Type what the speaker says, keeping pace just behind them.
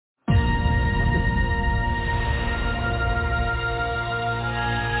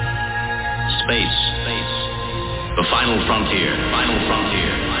Space. The final frontier. Final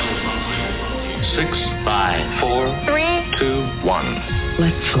frontier. 6, 5, 4, 3, 2, 1.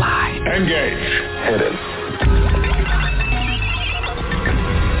 Let's fly. Engage. Headed.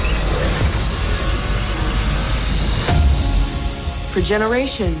 For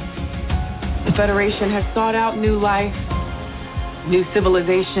generations, the Federation has sought out new life, new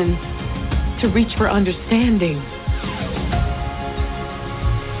civilizations, to reach for understanding.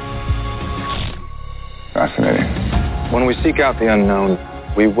 Fascinating. When we seek out the unknown,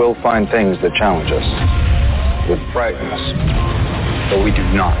 we will find things that challenge us, that frighten us, but we do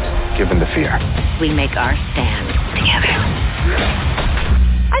not give in to fear. we make our stand together.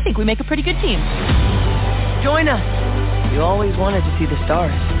 I think we make a pretty good team. Join us. You always wanted to see the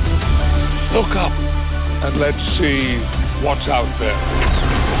stars. Look up and let's see what's out there.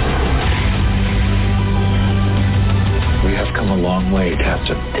 We have come a long way,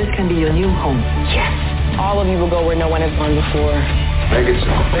 Captain. This can be your new home. Yes. All of you will go where no one has gone before. Make it so.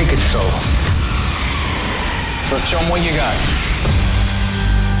 Make it so. So show them what you got.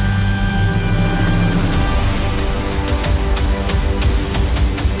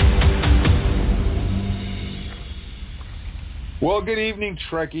 Well, good evening,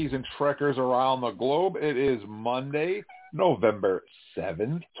 Trekkies and Trekkers around the globe. It is Monday, November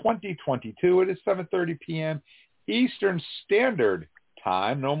 7th, 2022. It is 7:30 p.m. Eastern Standard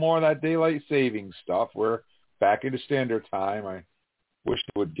Time. No more of that daylight saving stuff. We're back into Standard Time. I wish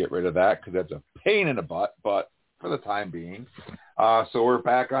they would get rid of that because that's a pain in the butt, but for the time being. So we're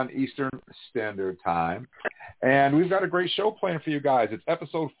back on Eastern Standard Time. And we've got a great show planned for you guys. It's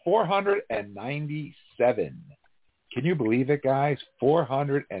episode 497. Can you believe it, guys?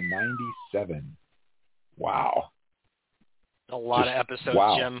 497. Wow. A lot of episodes,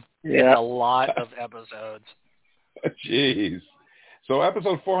 wow. Jim. Yeah. It's a lot of episodes. Jeez. So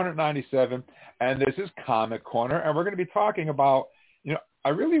episode 497, and this is Comic Corner, and we're going to be talking about, I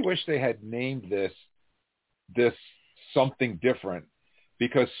really wish they had named this something different,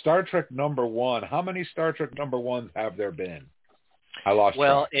 because Star Trek #1, how many Star Trek #1s have there been? I lost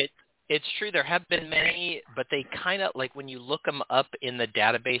track. It's true. There have been many, but they kind of, like when you look them up in the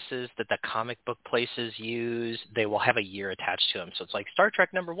databases that the comic book places use, they will have a year attached to them. So it's like Star Trek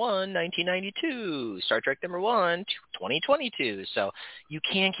 #1, 1992, Star Trek #1, 2022. So you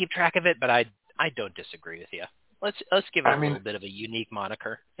can keep track of it, but I don't disagree with you. Let's give it a little bit of a unique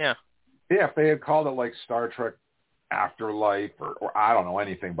moniker. Yeah. Yeah, if they had called it like Star Trek Afterlife or I don't know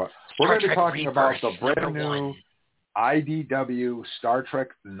anything, but we're going to be talking about the brand new IDW Star Trek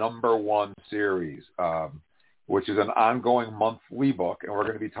 #1 series, which is an ongoing monthly book, and we're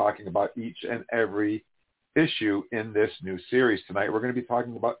going to be talking about each and every issue in this new series tonight. We're going to be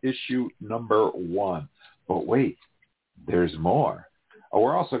talking about issue #1. But wait, there's more.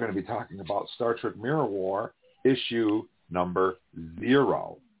 We're also going to be talking about Star Trek Mirror War issue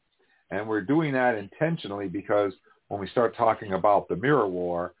 #0. And we're doing that intentionally because when we start talking about the Mirror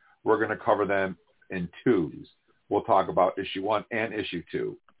War, we're going to cover them in twos. We'll talk about issue 1 and issue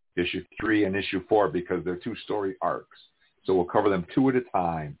 2, issue 3 and issue 4, because they're 2-story arcs. So we'll cover them 2 at a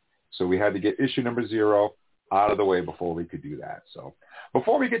time. So we had to get issue #0 out of the way before we could do that. So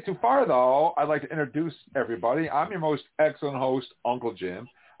before we get too far, though, I'd like to introduce everybody. I'm your most excellent host, Uncle Jim.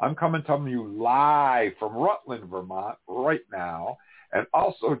 I'm coming to you live from Rutland, Vermont right now. And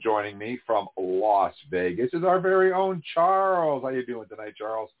also joining me from Las Vegas is our very own Charles. How you doing tonight,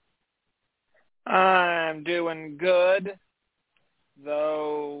 Charles? I'm doing good,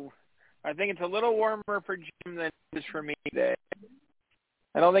 though I think it's a little warmer for Jim than it is for me today.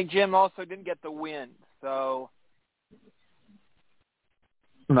 I don't think Jim also didn't get the wind, so...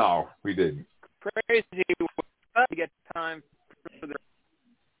 No, we didn't. Crazy to get time for the...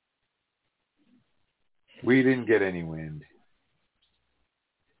 We didn't get any wind.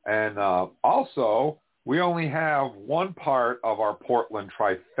 And also, we only have one part of our Portland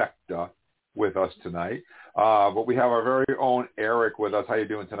trifecta with us tonight. But we have our very own Eric with us. How you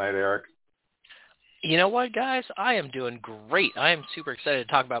doing tonight, Eric? You know what, guys? I am doing great. I am super excited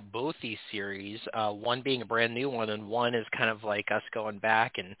to talk about both these series, one being a brand new one, and one is kind of like us going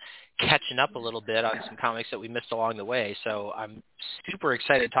back and catching up a little bit on some comics that we missed along the way. So I'm super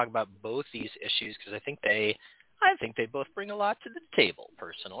excited to talk about both these issues because I think they both bring a lot to the table,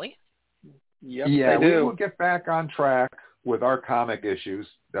 personally. Yep, yeah, we will get back on track with our comic issues.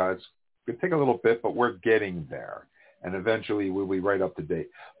 It's going to take a little bit, but we're getting there. And eventually we'll be right up to date.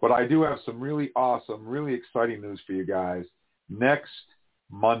 But I do have some really awesome, really exciting news for you guys. Next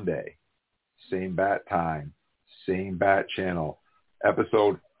Monday, same bat time, same bat channel,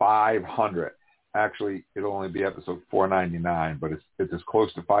 episode 500. Actually, it'll only be episode 499, but it's as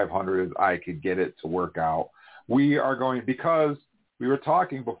close to 500 as I could get it to work out. We are going, because we were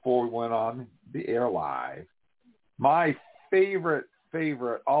talking before we went on the air live, my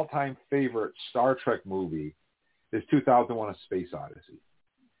all-time favorite Star Trek movie is 2001: A Space Odyssey.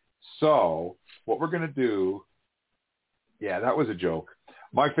 So what we're going to do, yeah, that was a joke.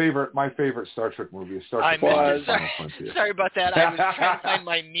 My favorite Star Trek movie is Star Trek. Sorry about that. I was trying to find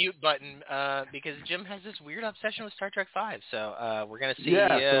my mute button because Jim has this weird obsession with Star Trek V. So we're gonna see.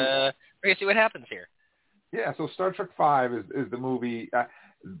 We're gonna see what happens here. Yeah. So Star Trek V is the movie that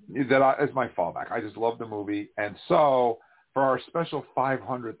is my fallback. I just love the movie, and so for our special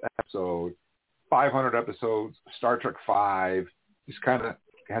 500th episode, 500 episodes, Star Trek V just kind of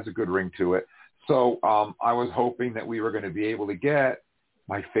has a good ring to it. So I was hoping that we were going to be able to get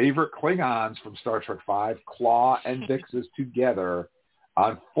my favorite Klingons from Star Trek V, Claw and Vixus, together.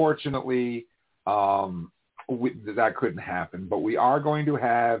 Unfortunately, that couldn't happen, but we are going to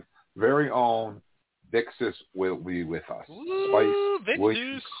have very own Vixus will be with us. Ooh, Spice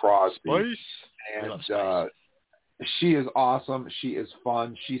Williams Crosby. Spice. And Spice. she is awesome. She is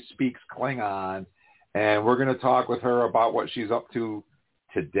fun. She speaks Klingon, and we're going to talk with her about what she's up to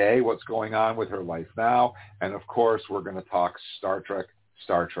today, what's going on with her life now, and of course, we're going to talk Star Trek.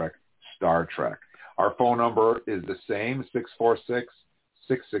 Our phone number is the same,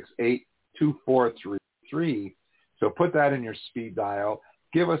 646-668-2433. So put that in your speed dial.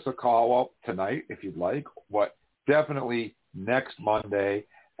 Give us a call tonight if you'd like, definitely next Monday,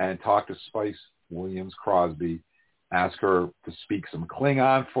 and talk to Spice Williams Crosby. Ask her to speak some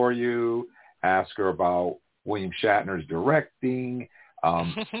Klingon for you. Ask her about William Shatner's directing.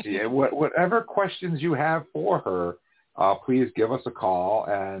 Whatever questions you have for her, please give us a call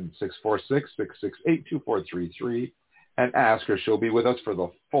and 646-668-2433 and ask her. She'll be with us for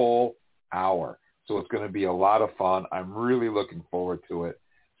the full hour. So it's going to be a lot of fun. I'm really looking forward to it.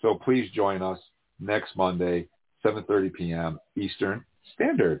 So please join us next Monday, 7:30 p.m. Eastern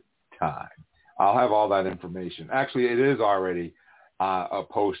Standard Time. I'll have all that information. Actually, it is already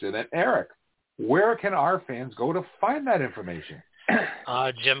posted. And Eric, where can our fans go to find that information?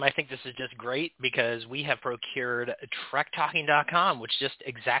 Jim, I think this is just great because we have procured TrekTalking.com, which just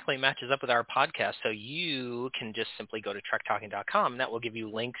exactly matches up with our podcast. So you can just simply go to TrekTalking.com, and that will give you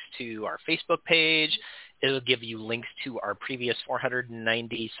links to our Facebook page. It'll give you links to our previous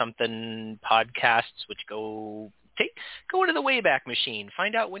 490-something podcasts, which go into the Wayback Machine.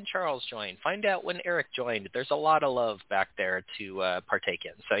 Find out when Charles joined. Find out when Eric joined. There's a lot of love back there to partake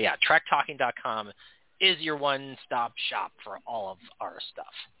in. So, yeah, TrekTalking.com is your one-stop shop for all of our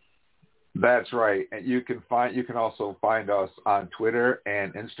stuff. That's right. And you can also find us on Twitter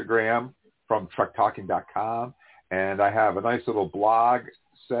and Instagram from TrekTalking.com. And I have a nice little blog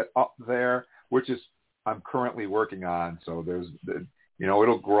set up there, which I'm currently working on. So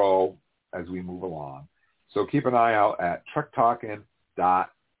it'll grow as we move along. So keep an eye out at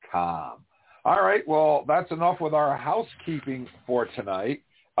TrekTalking.com. All right. Well, that's enough with our housekeeping for tonight.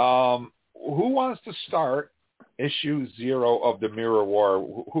 Who wants to start issue 0 of the Mirror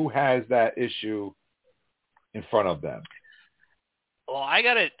War? Who has that issue in front of them? Well, I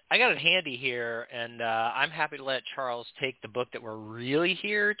got it handy here, and I'm happy to let Charles take the book that we're really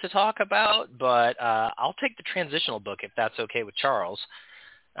here to talk about, but I'll take the transitional book if that's okay with Charles.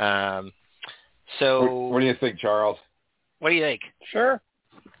 So, what do you think, Charles? What do you think? Sure.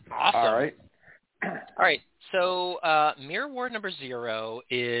 Awesome. All right. So Mirror War number 0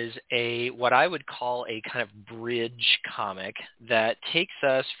 is what I would call a kind of bridge comic that takes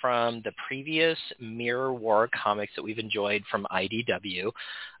us from the previous Mirror War comics that we've enjoyed from IDW,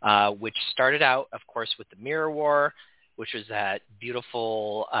 which started out, of course, with the Mirror War, which was that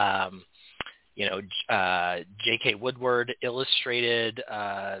beautiful, J.K. Woodward illustrated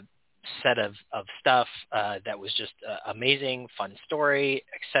set of stuff that was just amazing, fun story,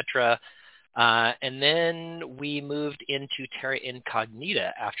 etc. And then we moved into Terra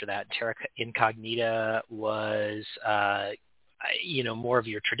Incognita after that. Terra Incognita was, more of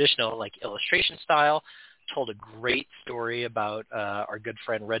your traditional illustration style, told a great story about our good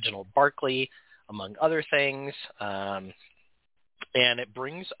friend Reginald Barclay, among other things. And it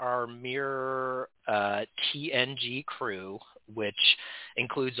brings our Mirror TNG crew, which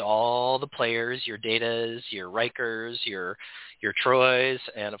includes all the players, your Datas, your Rikers, your Troys,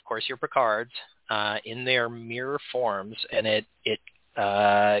 and of course your Picards, in their mirror forms, and it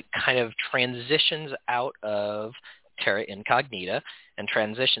kind of transitions out of Terra Incognita and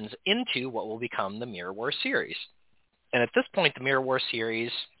transitions into what will become the Mirror War series. And at this point, the Mirror War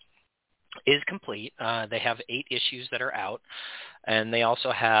series is complete. They have 8 issues that are out. And they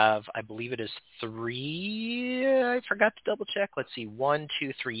also have, I believe it is 3, I forgot to double check. Let's see, 1,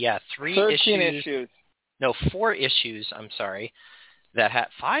 2, 3, yeah, 3 issues. No, 4 issues, I'm sorry, that have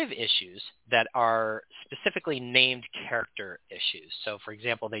 5 issues that are specifically named character issues. So, for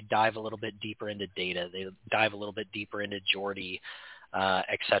example, they dive a little bit deeper into Data. They dive a little bit deeper into Geordi,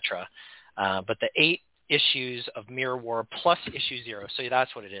 etc. But the 8 issues of Mirror War plus issue 0, so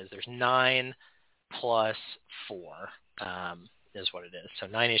that's what it is. There's 9 plus 4 is what it is. So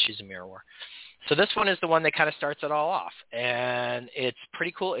 9 issues of Mirror War. So this one is the one that kind of starts it all off, and it's a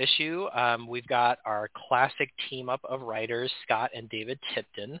pretty cool issue. We've got our classic team-up of writers, Scott and David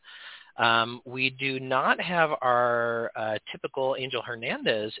Tipton. We do not have our typical Angel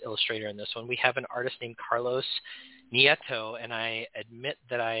Hernandez illustrator in this one. We have an artist named Carlos Nieto, and I admit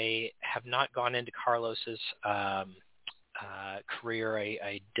that I have not gone into Carlos's career.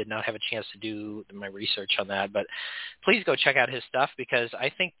 I did not have a chance to do my research on that, but please go check out his stuff because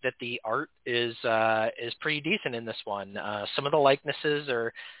I think that the art is pretty decent in this one. Some of the likenesses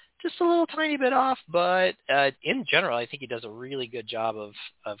are just a little tiny bit off, but in general, I think he does a really good job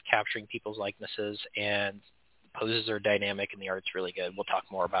of capturing people's likenesses, and poses are dynamic and the art's really good. We'll talk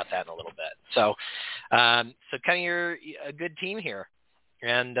more about that in a little bit. So kind of you're a good team here.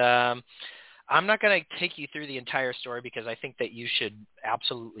 And I'm not going to take you through the entire story because I think that you should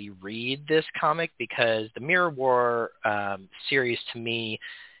absolutely read this comic, because the Mirror War series to me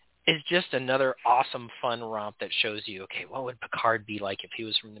is just another awesome fun romp that shows you, okay, what would Picard be like if he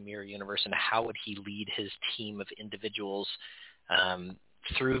was from the Mirror Universe, and how would he lead his team of individuals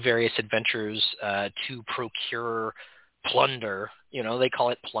through various adventures to procure plunder. You know, they call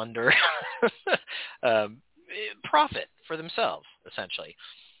it plunder. Profit for themselves, essentially.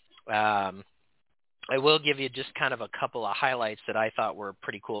 I will give you just kind of a couple of highlights that I thought were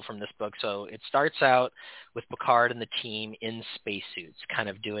pretty cool from this book. So it starts out with Picard and the team in spacesuits, kind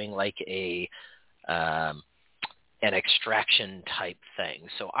of doing like an extraction type thing.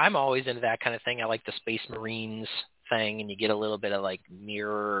 So I'm always into that kind of thing. I like the Space Marines thing, and you get a little bit of like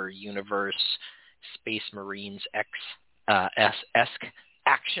Mirror Universe, Space Marines esque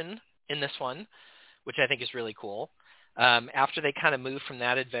action in this one, which I think is really cool. After they kind of move from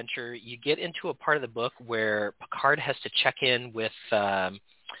that adventure, you get into a part of the book where Picard has to check in with the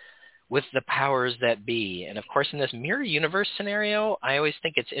powers that be. And of course, in this Mirror Universe scenario, I always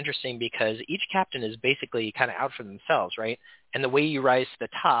think it's interesting because each captain is basically kind of out for themselves, right? And the way you rise to the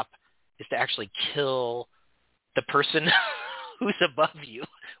top is to actually kill the person who's above you.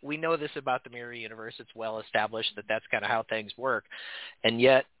 We know this about the Mirror Universe. It's well established that that's kind of how things work. And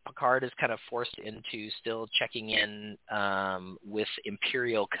yet Picard is kind of forced into still checking in with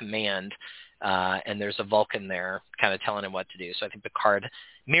Imperial Command, and there's a Vulcan there kind of telling him what to do. So I think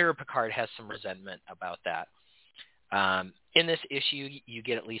Mirror Picard has some resentment about that. In this issue, you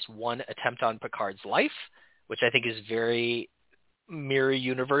get at least one attempt on Picard's life, which I think is very Mirror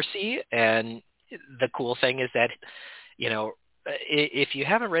Universe-y. And the cool thing is that, you know, if you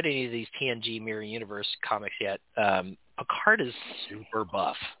haven't read any of these TNG Mirror Universe comics yet, Picard is super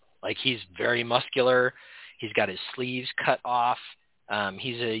buff. Like, he's very muscular. He's got his sleeves cut off.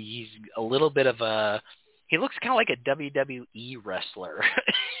 He's a little bit of he looks kind of like a WWE wrestler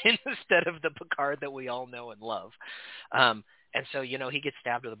instead of the Picard that we all know and love. And so, you know, he gets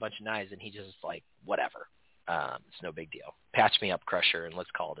stabbed with a bunch of knives and he just like, whatever. It's no big deal. Patch me up, Crusher, and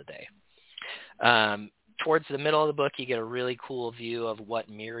let's call it a day. Towards the middle of the book, you get a really cool view of what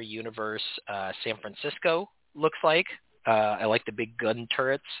Mirror Universe San Francisco looks like. I like the big gun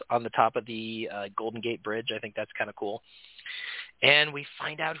turrets on the top of the Golden Gate Bridge. I think that's kind of cool. And we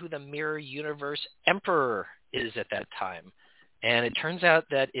find out who the Mirror Universe Emperor is at that time. And it turns out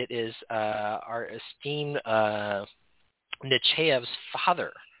that it is our esteemed Nechaev's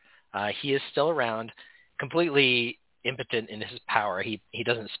father. He is still around, completely impotent in his power. He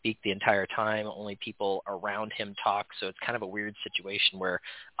doesn't speak the entire time. Only people around him talk. So it's kind of a weird situation where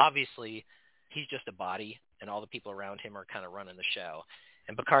obviously he's just a body and all the people around him are kind of running the show.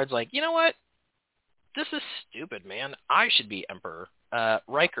 And Picard's like, you know what? This is stupid, man. I should be Emperor.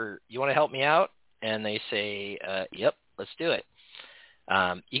 Riker, you want to help me out? And they say, yep, let's do it.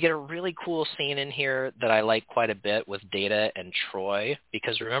 You get a really cool scene in here that I like quite a bit with Data and Troy,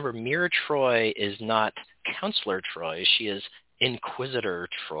 because remember, Mirror Troy is not Counselor Troy. She is Inquisitor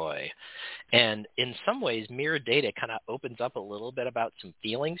Troy. And in some ways, Mirror Data kind of opens up a little bit about some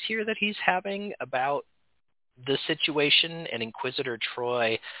feelings here that he's having about the situation, and Inquisitor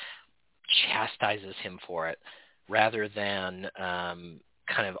Troy chastises him for it rather than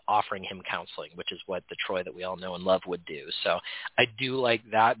kind of offering him counseling, which is what the Troy that we all know and love would do. So I do like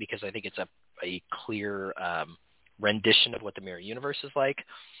that because I think it's a clear rendition of what the mirror universe is like.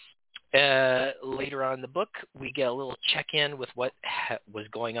 Later on in the book, we get a little check-in with what was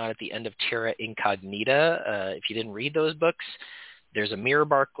going on at the end of Terra Incognita. If you didn't read those books, there's a Mirror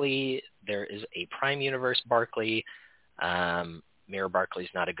Barclay. There is a Prime Universe Barclay. Mirror Barclay's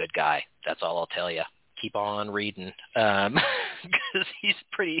not a good guy. That's all I'll tell you. Keep on reading, because he's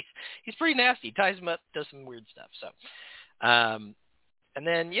pretty nasty. He ties him up, does some weird stuff. So, and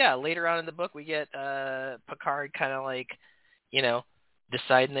then later on in the book, we get Picard kind of like,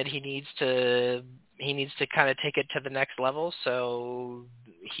 deciding that he needs to kind of take it to the next level. So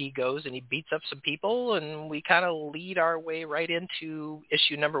he goes and he beats up some people, and we kind of lead our way right into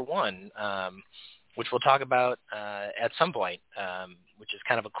issue number 1, which we'll talk about at some point, which is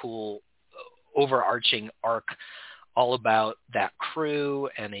kind of a cool overarching arc all about that crew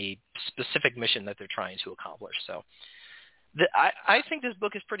and a specific mission that they're trying to accomplish. So I think this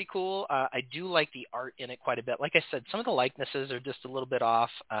book is pretty cool. I do like the art in it quite a bit. Like I said, some of the likenesses are just a little bit off.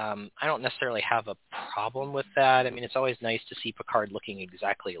 I don't necessarily have a problem with that. I mean, it's always nice to see Picard looking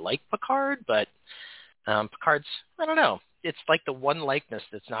exactly like Picard, but Picard's, I don't know. It's like the one likeness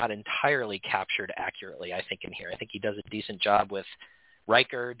that's not entirely captured accurately, I think, in here. I think he does a decent job with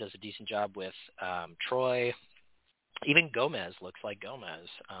Riker, does a decent job with Troy. Even Gomez looks like Gomez,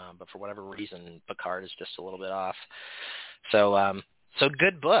 but for whatever reason, Picard is just a little bit off. So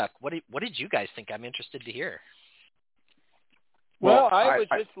good book. What did you guys think? I'm interested to hear. Well, I was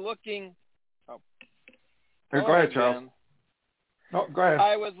just looking. Oh, go ahead, Charles. No, go ahead.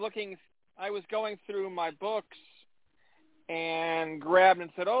 I was going through my books and grabbed and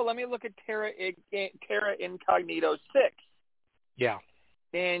said, "Oh, let me look at Terra Incognito 6." Yeah.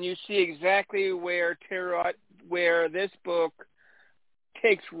 And you see exactly where this book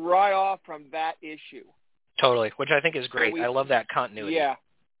takes right off from that issue. Totally, which I think is great. I love that continuity. Yeah.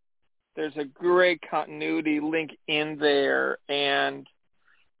 There's a great continuity link in there, and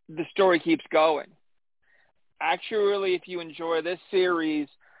the story keeps going. Actually, if you enjoy this series,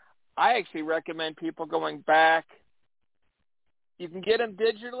 I actually recommend people going back. You can get them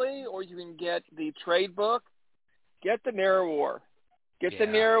digitally, or you can get the trade book. Get the Mirror War. Get the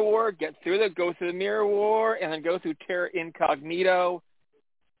Mirror War, go through the Mirror War, and then go through Terra Incognito.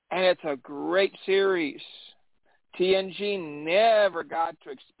 And it's a great series. TNG never got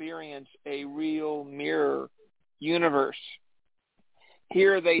to experience a real mirror universe.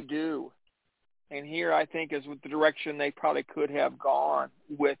 Here they do. And here I think is with the direction they probably could have gone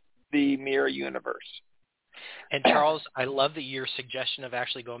with the mirror universe. And Charles, I love your suggestion of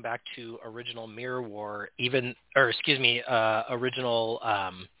actually going back to original Mirror War, original,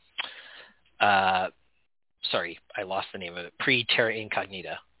 sorry, I lost the name of it, pre-Terra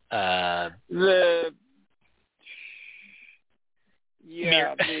Incognita. Why did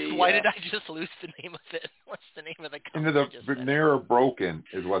I just lose the name of it? What's the name of the company? The Mirror Broken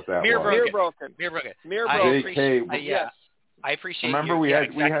is what that Mirror was. Broken. Yes. I appreciate. Remember, we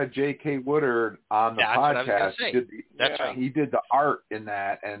had J.K. Woodard on the podcast. That's right. He did the art in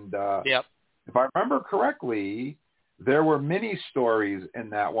that, and if I remember correctly, there were mini stories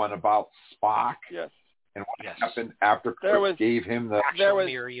in that one about Spock. Yes. And what happened after Kirk gave him the actual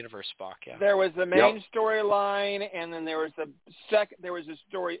mirror universe Spock. Yeah. There was the main storyline, and then there was a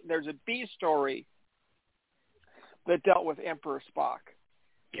B story that dealt with Emperor Spock.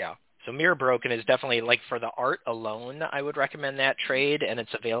 Yeah. So Mirror Broken is definitely, like, for the art alone, I would recommend that trade, and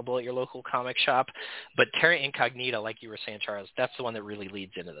it's available at your local comic shop. But Terra Incognita, like you were saying, Charles, that's the one that really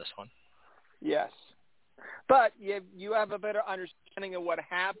leads into this one. Yes. But you have a better understanding of what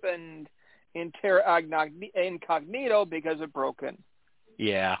happened in Terra Incognito because of Broken.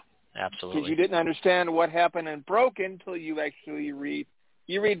 Yeah, absolutely. Because you didn't understand what happened in Broken until you actually read.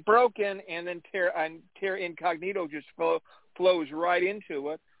 You read Broken, and then Terra Incognito just flows right into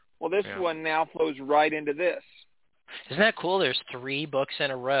it. Well, this one now flows right into this. Isn't that cool? There's 3 books in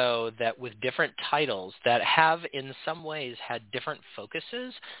a row that with different titles that have in some ways had different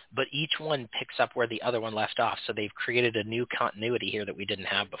focuses, but each one picks up where the other one left off. So they've created a new continuity here that we didn't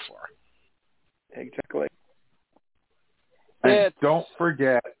have before. Exactly. And don't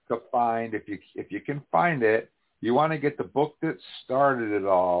forget to find, if you can find it, you want to get the book that started it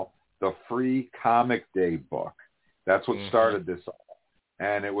all, the free Comic Day book. That's what started this all.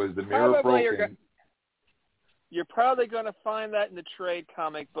 And it was the Mirror Broken. You're probably going to find that in the trade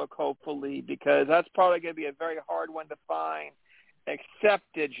comic book, hopefully, because that's probably going to be a very hard one to find, except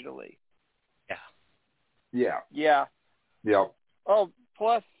digitally. Yeah. Oh,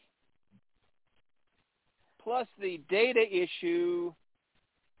 plus the data issue,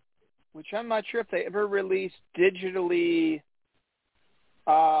 which I'm not sure if they ever released digitally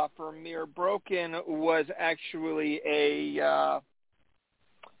for Mirror Broken was actually a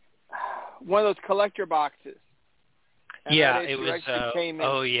one of those collector boxes. And it was.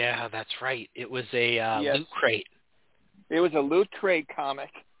 Oh yeah, that's right. It was a loot crate. It was a loot crate comic.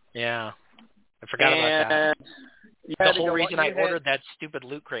 Yeah, I forgot about that. The whole reason I ordered that stupid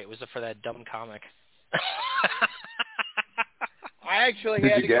loot crate was for that dumb comic. I actually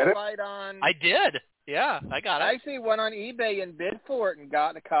had to go right on. I did. Yeah, I got it. I actually went on eBay and bid for it and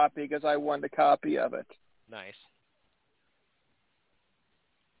got a copy because I wanted a copy of it. Nice.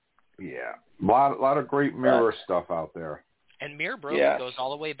 Yeah, a lot of great Mirror stuff out there. And Mirror Broken goes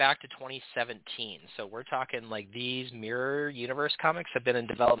all the way back to 2017. So we're talking like these Mirror Universe comics have been in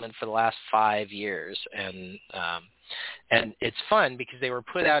development for the last 5 years. And it's fun because they were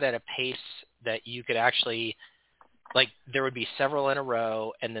put out at a pace that you could actually, like there would be several in a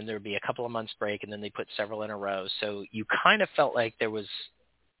row and then there would be a couple of months break and then they put several in a row. So you kind of felt like there was,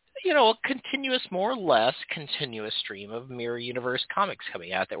 a continuous, more or less continuous stream of Mirror Universe comics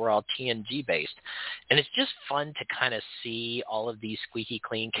coming out that were all TNG based. And it's just fun to kind of see all of these squeaky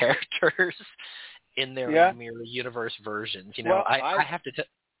clean characters in their Mirror Universe versions. I have to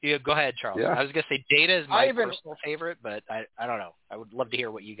go ahead, Charles. Yeah. I was going to say Data is my personal favorite, but I don't know. I would love to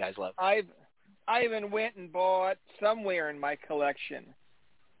hear what you guys love. I even went and bought somewhere in my collection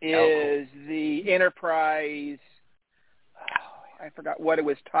is the Enterprise. I forgot what it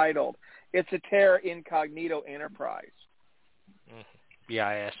was titled. It's a Terra Incognito Enterprise. The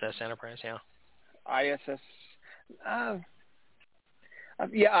ISS Enterprise, yeah. ISS. I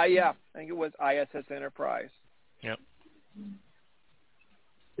think it was ISS Enterprise. Yep.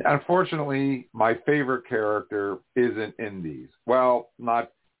 Unfortunately, my favorite character isn't in these. Well,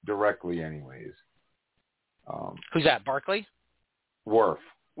 not directly anyways. Who's that, Barclay? Worf.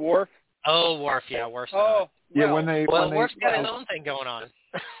 Oh, Worf, yeah, Worf's yeah, Worf's got his own thing going on.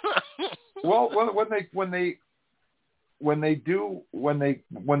 Well, when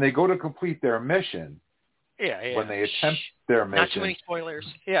they go to complete their mission, when they attempt their mission, not too many spoilers,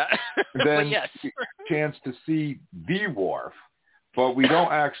 then yes, chance to see the Worf, but we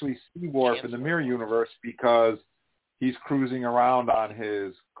don't actually see Worf in the Mirror Universe because he's cruising around on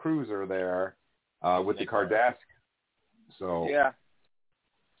his cruiser there with the Cardassians. So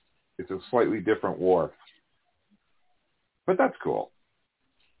it's a slightly different Worf. But that's cool.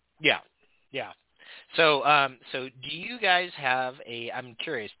 Yeah. So do you guys have I'm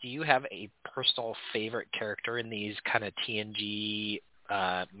curious, do you have a personal favorite character in these kind of TNG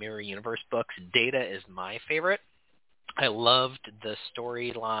Mirror Universe books? Data is my favorite. I loved the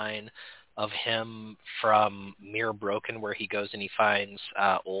storyline of him from Mirror Broken where he goes and he finds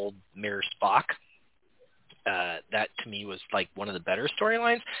old Mirror Spock. That to me was like one of the better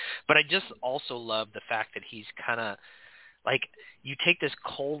storylines. But I just also love the fact that he's kind of like, you take this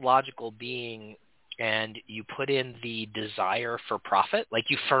cold, logical being and you put in the desire for profit, like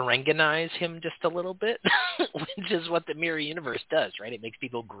you Ferengenize him just a little bit, which is what the Mirror Universe does, right? It makes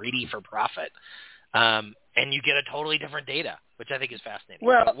people greedy for profit. And you get a totally different Data, which I think is fascinating.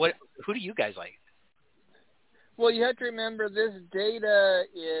 Well, who do you guys like? Well, you have to remember this Data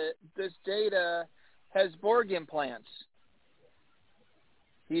has Borg implants.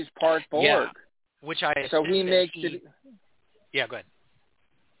 He's part Borg. Yeah, which I so he makes it. Yeah, go ahead.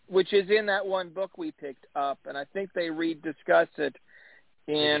 Which is in that one book we picked up, and I think they discuss it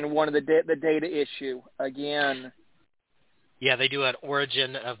in one of the Data issue again. Yeah, they do an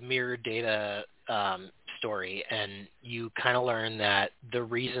origin of Mirror Data story, and you kind of learn that the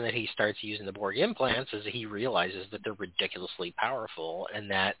reason that he starts using the Borg implants is that he realizes that they're ridiculously powerful, and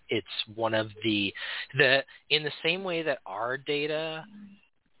that it's one of the in the same way that our Data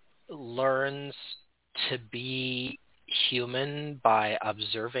learns to be human by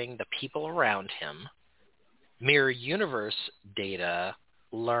observing the people around him, Mirror Universe Data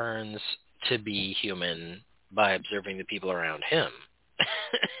learns to be human by observing the people around him.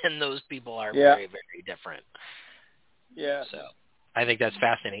 And those people are very, very different. Yeah. So I think that's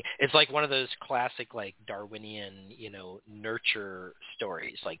fascinating. It's like one of those classic, like, Darwinian, nurture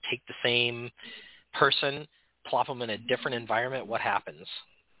stories. Like, take the same person, plop them in a different environment, what happens?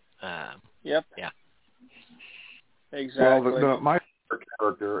 Yep. Yeah. Exactly. Well, my favorite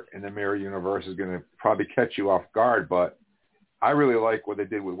character in the Mirror Universe is going to probably catch you off guard, but I really like what they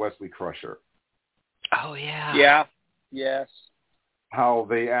did with Wesley Crusher. Oh, yeah. Yeah. Yes. How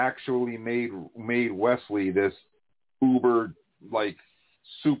they actually made Wesley this uber, like,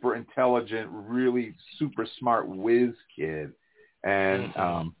 super intelligent, really super smart whiz kid, and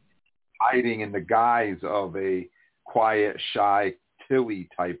hiding in the guise of a quiet, shy Tilly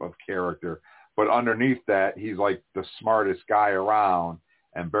type of character. But underneath that, he's like the smartest guy around,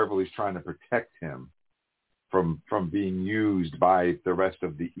 and Beverly's trying to protect him from being used by the rest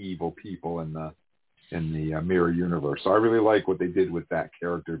of the evil people in the mirror universe. So I really like what they did with that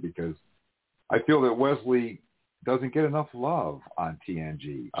character, because I feel that Wesley doesn't get enough love on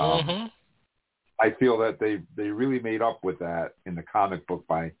TNG. I feel that they really made up with that in the comic book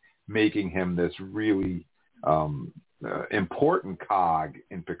by making him this really important cog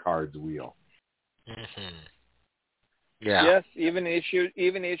in Picard's wheel. Yeah. Yes, even issue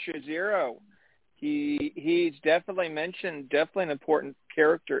 0, he's definitely mentioned, definitely an important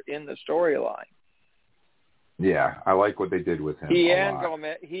character in the storyline. Yeah, I like what they did with him. He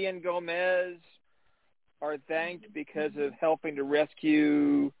and Gomez are thanked because of helping to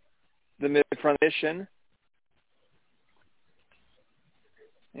rescue the mid-front mission.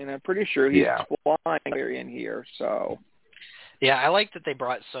 And I'm pretty sure he's flying in here, so... Yeah, I like that they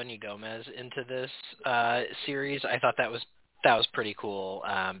brought Sonia Gomez into this series. I thought that was pretty cool,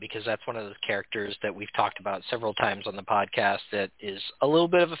 because that's one of those characters that we've talked about several times on the podcast that is a little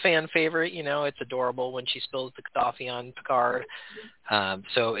bit of a fan favorite. You know, it's adorable when she spills the coffee on Picard.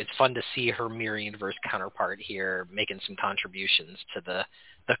 So it's fun to see her mirror universe counterpart here making some contributions to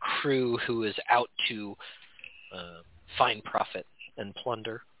the crew who is out to find profit and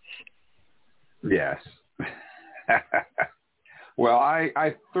plunder. Yes. Well,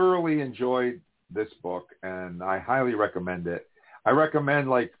 I thoroughly enjoyed this book, and I highly recommend it. I recommend,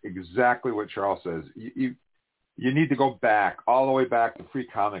 like, exactly what Charles says. You need to go back, all the way back to Free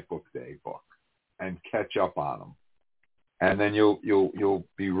Comic Book Day book, and catch up on them. And then you'll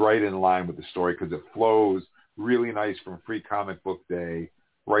be right in line with the story, because it flows really nice from Free Comic Book Day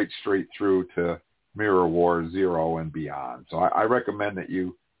right straight through to Mirror War 0 and beyond. So I recommend that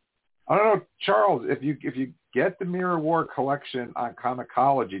you, I don't know, Charles, if you get the Mirror War collection on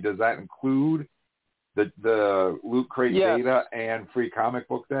Comixology, does that include the Loot Crate data and Free Comic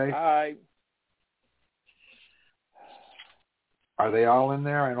Book Day? Are they all in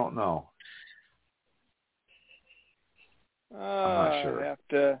there? I don't know. I'm not sure.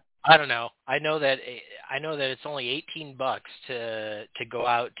 I don't know. I know that it's only $18 to go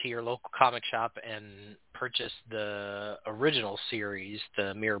out to your local comic shop and purchase the original series,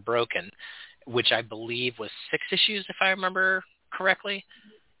 The Mirror Broken, which I believe was 6 issues, if I remember correctly.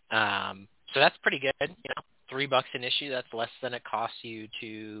 So that's pretty good. You know, $3 an issue. That's less than it costs you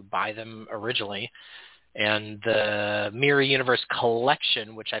to buy them originally. And the Mirror Universe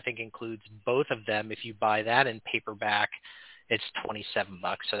collection, which I think includes both of them, if you buy that in paperback, it's $27.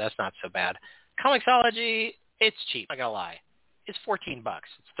 So that's not so bad. Comixology, it's cheap. I'm not gonna lie. It's $14.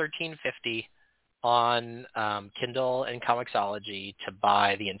 It's $13.50 on Kindle and Comixology to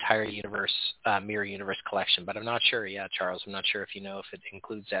buy the entire Mirror Universe collection. But I'm not sure. Yeah, Charles, I'm not sure if you know if it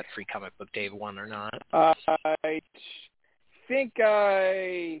includes that Free Comic Book Day one or not. I think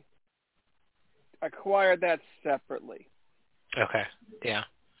I acquired that separately. Okay. Yeah.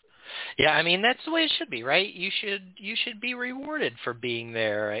 Yeah, I mean, that's the way it should be, right? You should be rewarded for being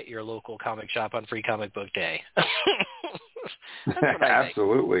there at your local comic shop on Free Comic Book Day. That's what I think.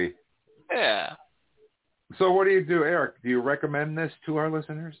 Absolutely. Yeah. So what do you do, Eric? Do you recommend this to our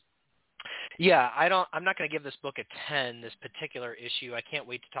listeners? Yeah, I'm not going to give this book a 10, this particular issue. I can't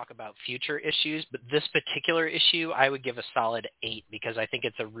wait to talk about future issues, but this particular issue I would give a solid 8, because I think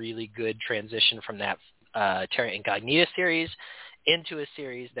it's a really good transition from that Terra Incognita series into a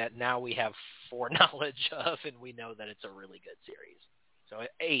series that now we have foreknowledge of, and we know that it's a really good series. So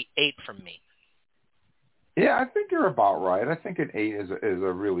 8 from me. Yeah, I think you're about right. I think an 8 is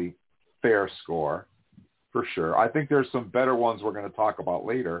a really fair score, for sure. I think there's some better ones we're going to talk about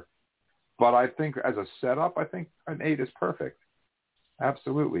later, but I think as a setup, I think an 8 is perfect.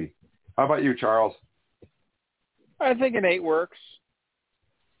 Absolutely. How about you, Charles? I think an 8 works.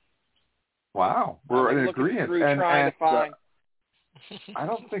 Wow, we're in agreement. Trying to find. I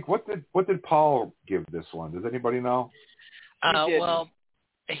don't think what did Paul give this one? Does anybody know? Well,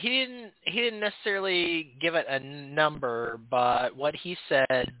 he didn't necessarily give it a number, but what he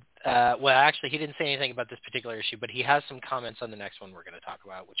said. Well, actually, he didn't say anything about this particular issue, but he has some comments on the next one we're going to talk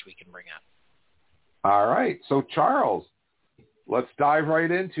about, which we can bring up. All right. So, Charles, let's dive right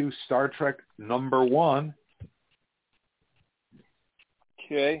into Star Trek number 1.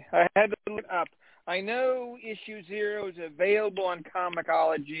 Okay. I had to look up. I know issue 0 is available on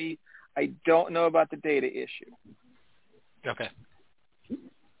Comixology. I don't know about the data issue. Okay.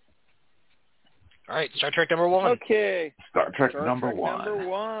 All right, Star Trek number 1. Okay. Star Trek number 1. Number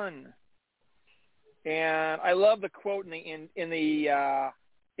 1. And I love the quote in the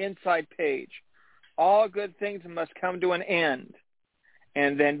inside page. All good things must come to an end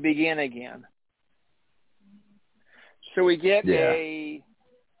and then begin again. So we get a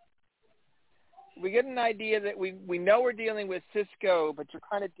get an idea that we know we're dealing with Sisko, but you're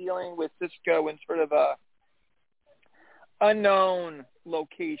kind of dealing with Sisko in sort of a unknown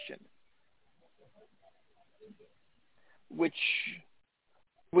location, which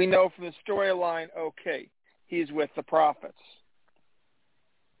we know from the storyline, okay, he's with the prophets.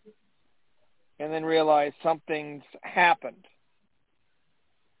 And then realize something's happened.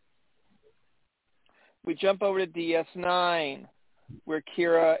 We jump over to DS9, where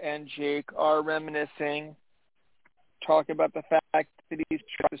Kira and Jake are reminiscing, talking about the fact that he's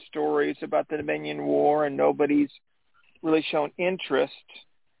tried stories about the Dominion War and nobody's really shown interest.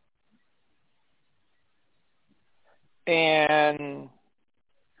 And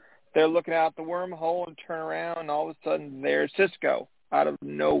they're looking out the wormhole and turn around, and all of a sudden there's Sisko out of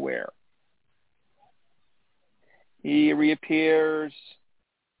nowhere. He reappears.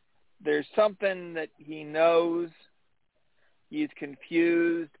 There's something that he knows. He's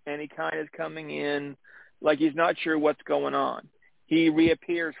confused, and he kind of is coming in like he's not sure what's going on. He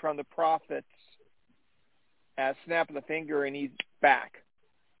reappears from the prophets at a snap of the finger, and he's back.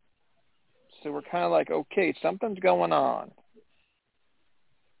 So we're kind of like, okay, something's going on.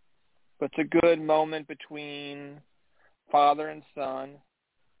 But it's a good moment between father and son.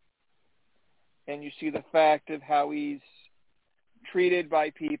 And you see the fact of how he's treated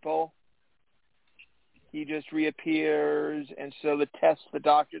by people. He just reappears, and so the tests the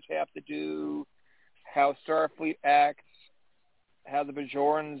doctors have to do, how Starfleet acts, how the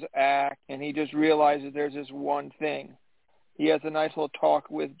Bajorans act, and he just realizes there's this one thing. He has a nice little talk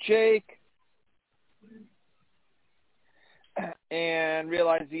with Jake and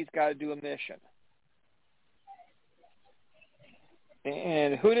realizes he's got to do a mission.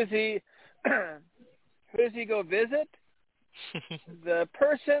 And who does he go visit? The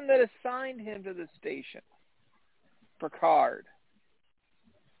person that assigned him to the station, Picard.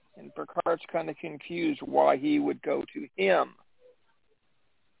 And Picard's kind of confused why he would go to him.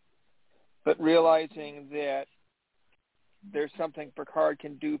 But realizing that there's something Picard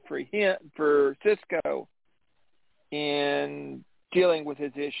can do for Sisko in dealing with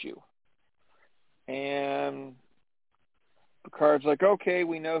his issue. And Picard's like, okay,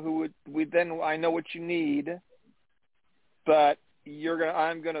 I know what you need, but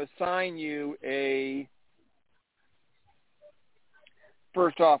I'm gonna assign you a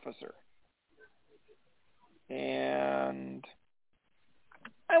first officer. And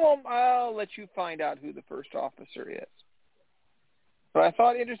I'll let you find out who the first officer is. But I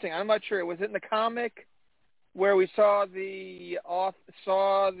thought interesting. I'm not sure. Was it in the comic where we saw the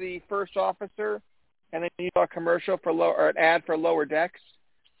first officer, and then you saw a commercial or an ad for Lower Decks?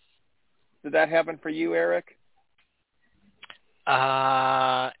 Did that happen for you, Eric?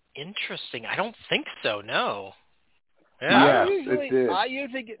 Interesting. I don't think so. No. Yeah.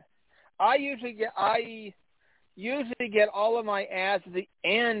 I usually get all of my ads at the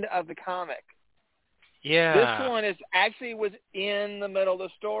end of the comic. Yeah. This one was in the middle of the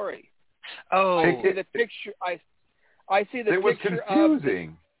story. Oh. I see the picture. I see the it was picture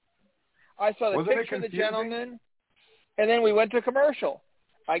confusing. I saw the picture of the gentleman, and then we went to commercial.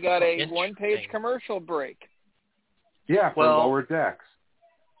 I got a one-page commercial break. Yeah, for Lower Decks.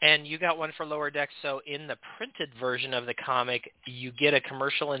 And you got one for Lower Decks, so in the printed version of the comic, you get a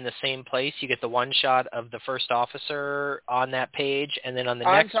commercial in the same place. You get the one shot of the first officer on that page, and then on the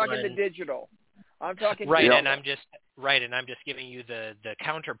next one... I'm talking the digital. I'm talking right, digital. and I'm just giving you the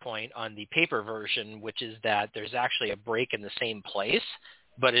counterpoint on the paper version, which is that there's actually a break in the same place,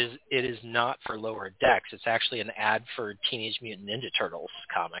 but it is not for Lower Decks. It's actually an ad for Teenage Mutant Ninja Turtles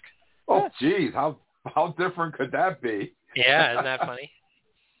comic. Oh, geez, how different could that be? Yeah, isn't that funny?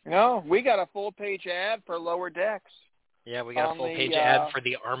 No, we got a full-page ad for Lower Decks. Yeah, we got a full-page ad for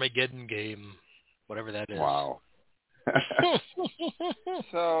the Armageddon game, whatever that is. Wow.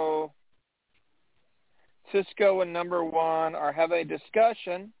 So, Sisko and Number One are having a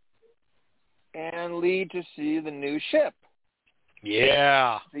discussion and lead to see the new ship.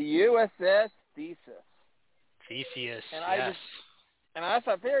 Yeah. The U.S.S. Theseus. Theseus, and I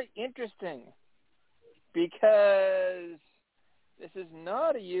thought very interesting because this is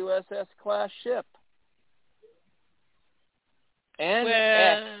not a U.S.S. class ship. And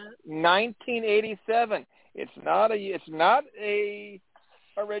at 1987, it's not a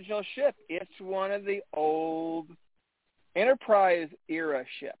original ship. It's one of the old Enterprise era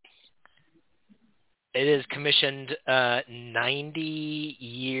ships. It is commissioned 90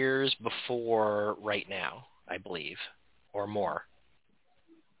 years before right now, I believe, or more.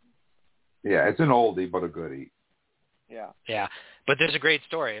 Yeah, it's an oldie but a goodie. Yeah. But there's a great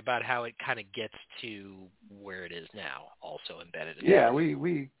story about how it kind of gets to where it is now, also embedded in Yeah, it.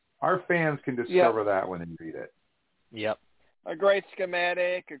 we Our fans can discover that when they read it. Yep. A great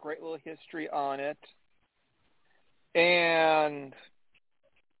schematic, a great little history on it. And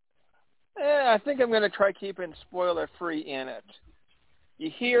I think I'm going to try keeping spoiler-free in it.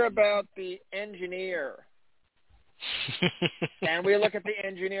 You hear about the engineer. And we look at the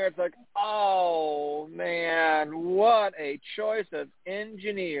engineer, it's like, oh, man, what a choice of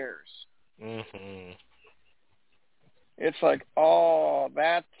engineers. Mm-hmm. It's like, oh,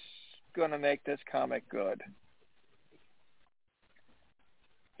 that's going to make this comic good.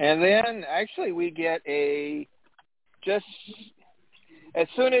 And then, actually, we get just as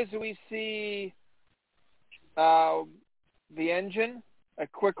soon as we see the engine, a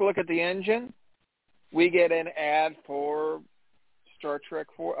quick look at the engine, we get an ad for Star Trek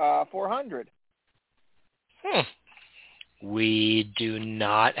 400. We do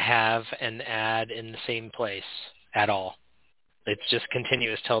not have an ad in the same place at all. It's just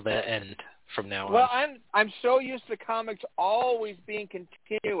continuous till the end from now on. Well, I'm so used to comics always being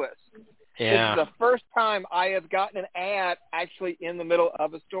continuous. Yeah. This is the first time I have gotten an ad actually in the middle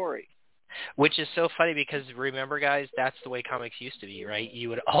of a story. Which is so funny because remember, guys, that's the way comics used to be, right? You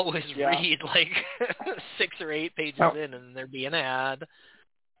would always read like 6 or 8 pages in, and there'd be an ad.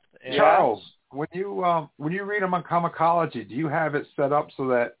 Charles, when you read them on Comicology, do you have it set up so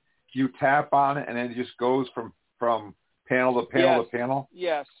that you tap on it and then it just goes from panel to panel to panel?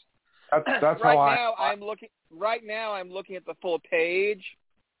 Yes. That's right now I'm looking at the full page,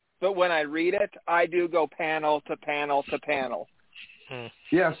 but when I read it, I do go panel to panel to panel.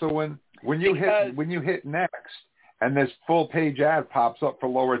 Yeah, so when you hit next and this full page ad pops up for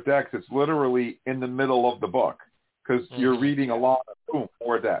Lower Decks, it's literally in the middle of the book because you're reading along. Boom,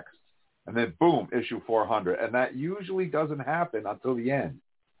 4 decks, and then boom, issue 400, and that usually doesn't happen until the end.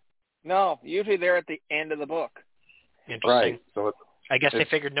 No, usually they're at the end of the book. Interesting. Right. So I guess they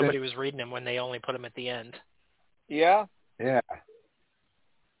figured nobody was reading them when they only put them at the end. Yeah. Yeah.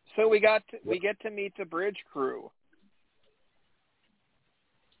 So we get to meet the bridge crew.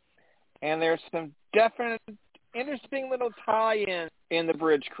 And there's some definite interesting little tie-in in the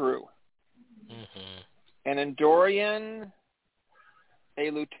bridge crew. Mm-hmm. An Andorian,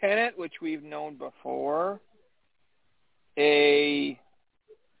 a lieutenant, which we've known before, a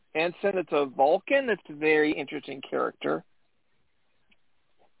ensign that's a Vulcan, that's a very interesting character,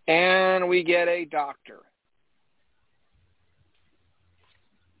 and we get a doctor.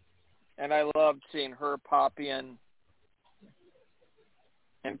 And I loved seeing her pop in.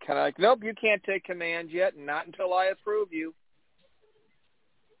 And kind of like, nope, you can't take command yet, not until I approve you.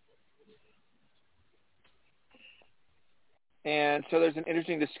 And so there's an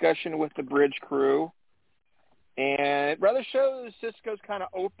interesting discussion with the bridge crew. And it rather shows Sisko's kind of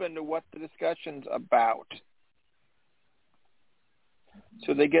open to what the discussion's about.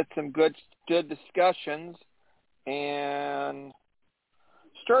 So they get some good discussions and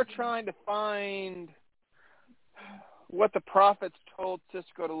start trying to find what the prophets told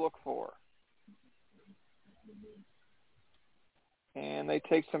Sisko to look for. And they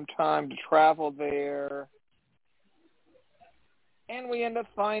take some time to travel there. And we end up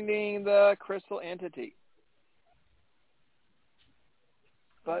finding the crystal entity.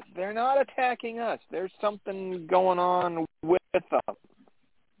 But they're not attacking us. There's something going on with them.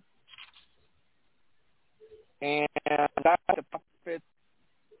 And the prophets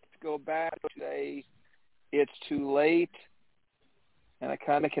go back to say, it's too late, and it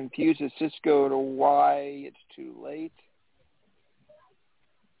kind of confuses Sisko to why it's too late.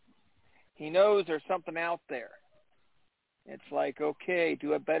 He knows there's something out there. It's like, okay,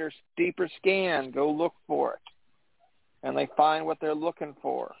 do a better, deeper scan, go look for it. And they find what they're looking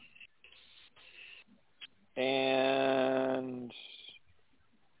for. And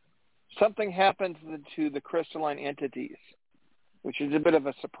something happens to the crystalline entities, which is a bit of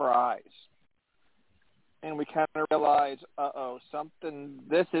a surprise. And we kind of realize,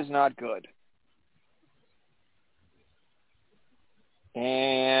 this is not good.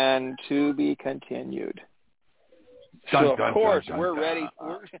 And to be continued. So, of course, we're ready.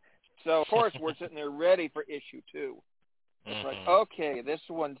 So, of course, we're sitting there ready for issue 2. It's like, okay, this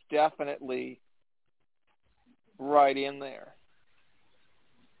one's definitely right in there.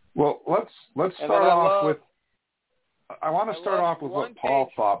 Well, let's start off with. I want to start off with what Paul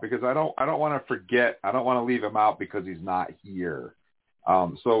thought because I don't want to forget. I don't want to leave him out because he's not here.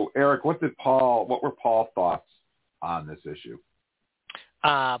 So, Eric, what were Paul's thoughts on this issue?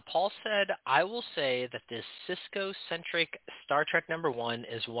 Paul said, I will say that this Sisko-centric Star Trek #1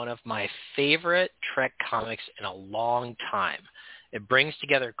 is one of my favorite Trek comics in a long time. It brings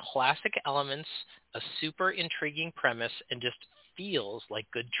together classic elements, a super intriguing premise, and just feels like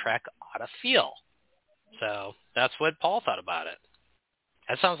good Trek ought to feel. So that's what Paul thought about it.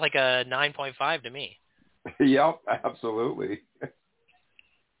 That sounds like a 9.5 to me. Yep, absolutely.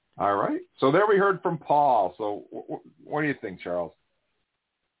 All right. So there we heard from Paul. So what do you think, Charles?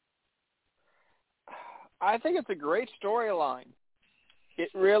 I think it's a great storyline. It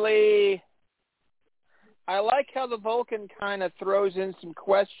really... I like how the Vulcan kind of throws in some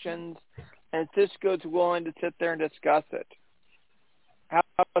questions and Sisko's willing to sit there and discuss it. How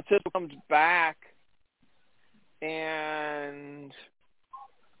Sisko comes back and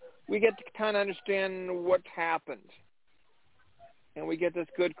we get to kind of understand what's happened. And we get this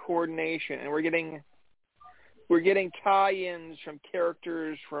good coordination. And we're getting tie-ins from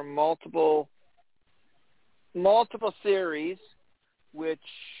characters from multiple series, which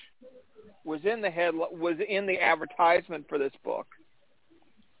was in the advertisement for this book.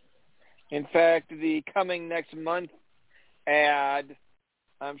 In fact, the coming next month ad,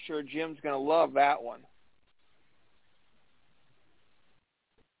 I'm sure Jim's going to love that one.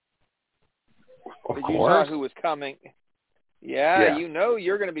 Of You course. saw who was coming. Yeah, you know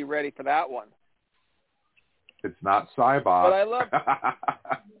you're going to be ready for that one. It's not Cybok. But I love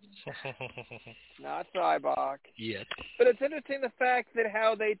not Cybok. Yet. But it's interesting the fact that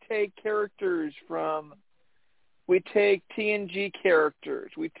how they take characters from, we take TNG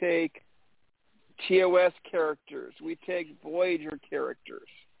characters, we take TOS characters, we take Voyager characters,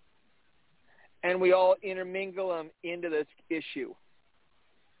 and we all intermingle them into this issue.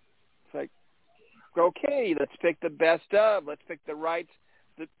 It's like, okay, let's pick the best of, let's pick the rights,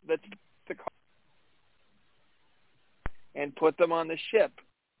 let's pick the and put them on the ship.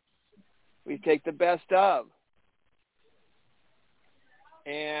 We take the best of.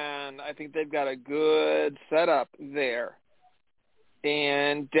 And I think they've got a good setup there.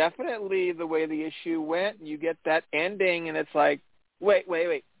 And definitely the way the issue went, you get that ending and it's like, wait,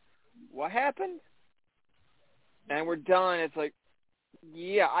 what happened? And we're done. It's like,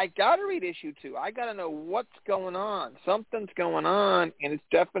 yeah, I got to read issue 2. I got to know what's going on. Something's going on, and it's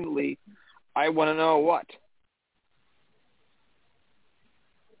definitely, I want to know what.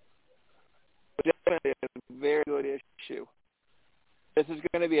 Definitely a very good issue. This is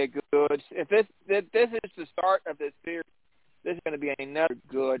going to be a good. If this is the start of this series, this is going to be another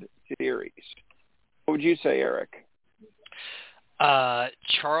good series. What would you say, Eric?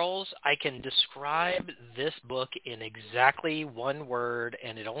 Charles, I can describe this book in exactly one word,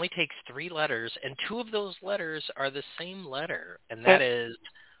 and it only takes 3 letters, and 2 of those letters are the same letter, and that is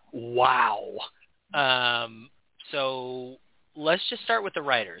wow. So let's just start with the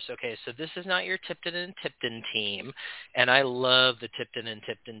writers. Okay, so this is not your Tipton and Tipton team, and I love the Tipton and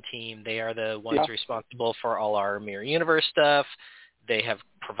Tipton team. They are the ones responsible for all our Mirror Universe stuff. They have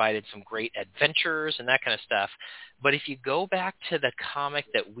provided some great adventures and that kind of stuff. But if you go back to the comic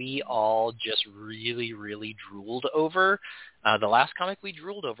that we all just really, really drooled over, the last comic we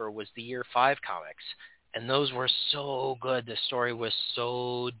drooled over was the Year 5 comics. And those were so good. The story was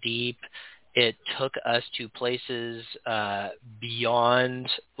so deep. It took us to places beyond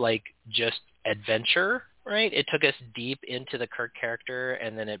like just adventure, right? It took us deep into the Kirk character,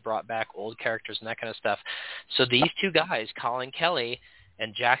 and then it brought back old characters and that kind of stuff. So these 2 guys, Collin Kelly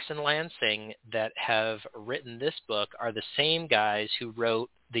and Jackson Lansing, that have written this book are the same guys who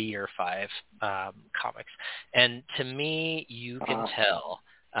wrote the Year 5 comics. And to me, you can tell.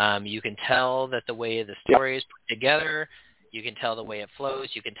 You can tell that the way the story is put together, you can tell the way it flows.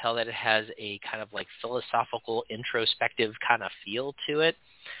 You can tell that it has a kind of like philosophical, introspective kind of feel to it.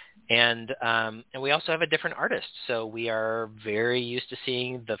 And we also have a different artist. So we are very used to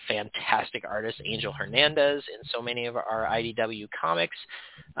seeing the fantastic artist Angel Hernandez in so many of our IDW comics.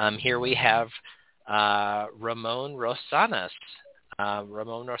 Here we have Ramon Rosanas.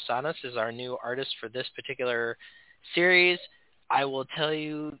 Ramon Rosanas is our new artist for this particular series. I will tell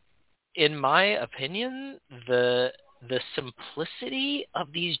you, in my opinion, the simplicity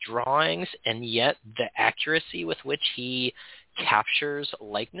of these drawings and yet the accuracy with which he captures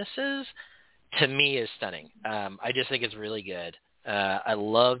likenesses, to me, is stunning. I just think it's really good. I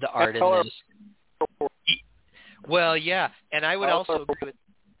love the art in this. Well, yeah, and I would also agree with.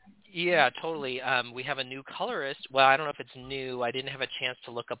 Yeah, totally. We have a new colorist. Well, I don't know if it's new. I didn't have a chance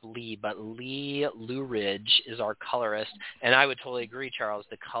to look up Lee, but Lee Luridge is our colorist. And I would totally agree, Charles.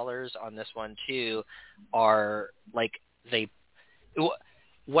 The colors on this one, too, are like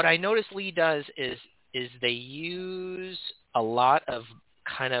what I notice Lee does is they use a lot of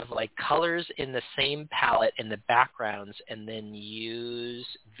kind of like colors in the same palette in the backgrounds, and then use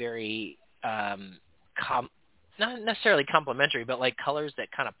very not necessarily complementary, but like colors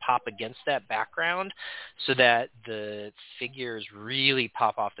that kind of pop against that background so that the figures really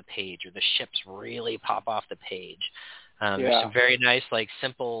pop off the page or the ships really pop off the page. There's some very nice, like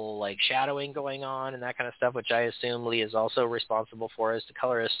simple, like shadowing going on and that kind of stuff, which I assume Lee is also responsible for as the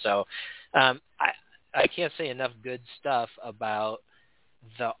colorist. So I can't say enough good stuff about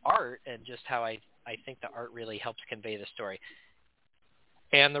the art and just how I think the art really helps convey the story.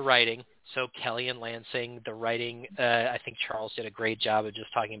 And the writing. So Kelly and Lanzing, the writing, I think Charles did a great job of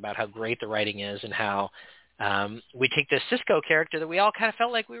just talking about how great the writing is and how we take this Sisko character that we all kind of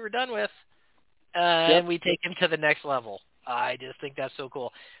felt like we were done with, and we take him to the next level. I just think that's so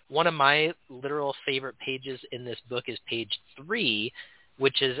cool. One of my literal favorite pages in this book is page 3,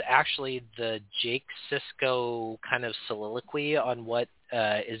 which is actually the Jake Sisko kind of soliloquy on what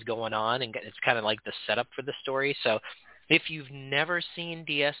is going on, and it's kind of like the setup for the story. So if you've never seen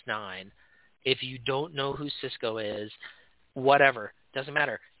DS9, if you don't know who Sisko is, whatever, doesn't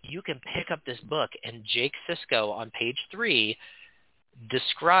matter. You can pick up this book, and Jake Sisko on page 3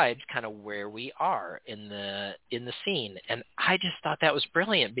 describes kind of where we are in the scene. And I just thought that was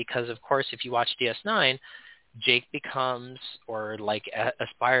brilliant because, of course, if you watch DS9, Jake becomes, or like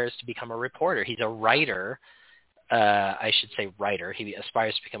aspires to become a reporter. He's a writer. I should say writer. He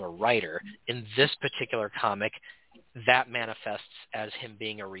aspires to become a writer. In this particular comic, that manifests as him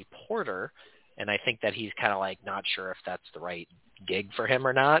being a reporter. And I think that he's kind of like not sure if that's the right gig for him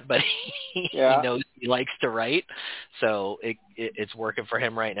or not, but he knows he likes to write. So it's working for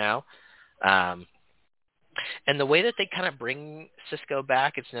him right now. And the way that they kind of bring Sisko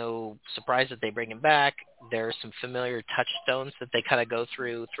back, it's no surprise that they bring him back. There are some familiar touchstones that they kind of go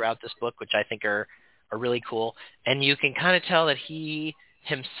through throughout this book, which I think are really cool. And you can kind of tell that he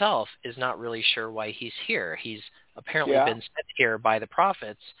himself is not really sure why he's here. He's apparently been sent here by the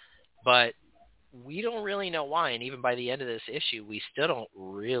prophets, but we don't really know why. And even by the end of this issue, we still don't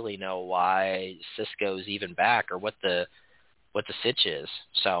really know why Sisko's even back or what the sitch is.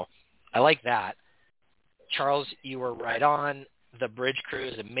 So I like that. Charles, you were right on. The bridge crew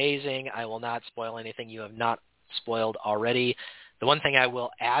is amazing. I will not spoil anything you have not spoiled already. The one thing I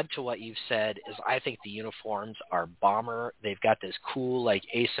will add to what you've said is I think the uniforms are bomber. They've got this cool, like,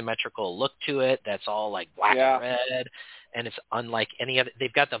 asymmetrical look to it that's all, like, black and red, and it's unlike any other.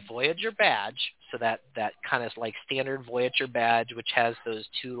 They've got the Voyager badge, so that kind of, like, standard Voyager badge, which has those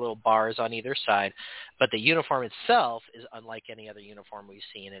two little bars on either side. But the uniform itself is unlike any other uniform we've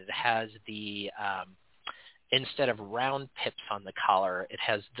seen, and it has the instead of round pips on the collar, it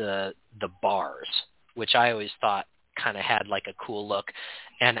has the bars, which I always thought kind of had like a cool look.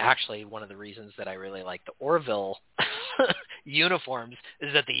 And actually one of the reasons that I really like the Orville uniforms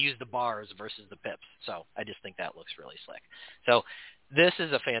is that they use the bars versus the pips. So I just think that looks really slick. So this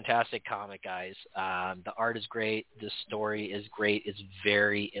is a fantastic comic, guys. The art is great. The story is great. It's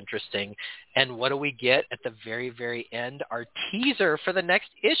very interesting. And what do we get at the very, very end? Our teaser for the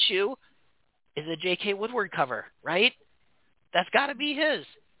next issue is a J.K. Woodward cover, right? That's got to be his.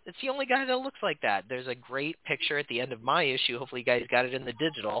 It's the only guy that looks like that. There's a great picture at the end of my issue. Hopefully you guys got it in the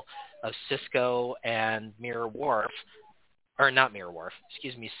digital of Sisko and Sisko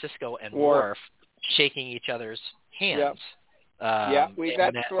and Worf shaking each other's hands. Yep.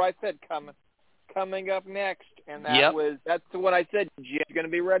 That's what I said coming up next. And that's what I said. Jim's going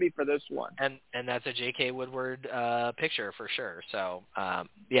to be ready for this one. And that's a J.K. Woodward picture for sure. So,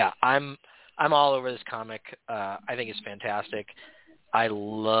 I'm all over this comic. I think it's fantastic. I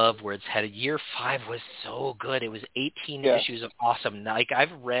love where it's headed. Year 5 was so good. It was 18 issues of awesome. Like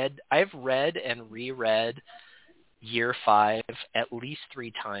I've read and reread Year 5 at least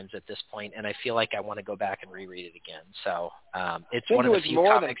 3 times at this point, and I feel like I want to go back and reread it again. So it's one of the few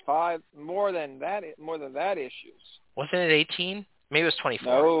comics. More than that issues. Wasn't it 18? Maybe it was 24.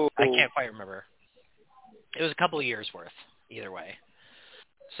 No. I can't quite remember. It was a couple of years worth, either way.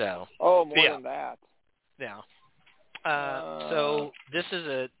 So. Oh, more than that. Yeah. So this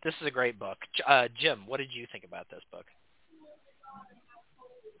is a great book. Jim, what did you think about this book?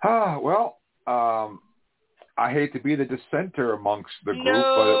 Well, I hate to be the dissenter amongst the group,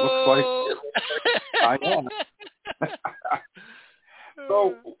 but it looks like I am.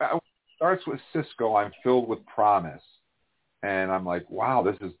 So it starts with Sisko. I'm filled with promise, and I'm like, wow,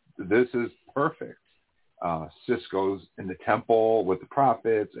 this is perfect. Sisko's in the temple with the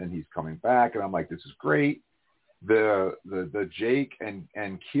prophets, and he's coming back, and I'm like, this is great. The Jake and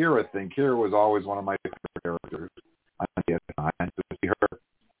Kira thing. Kira was always one of my favorite characters on DS9. To see her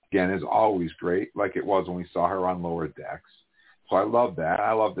again is always great, like it was when we saw her on Lower Decks. So I love that.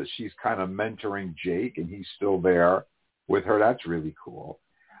 I love that she's kind of mentoring Jake, and he's still there with her. That's really cool.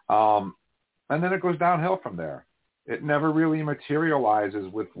 And then it goes downhill from there. it never really materializes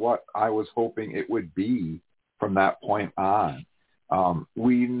with what I was hoping it would be from that point on.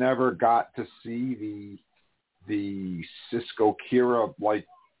 We never got to see the Sisko Kira like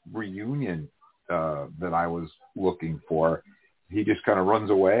reunion that I was looking for. He just kind of runs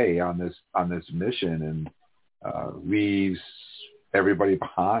away on this mission and leaves everybody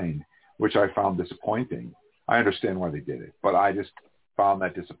behind, which I found disappointing. I understand why they did it, but I just found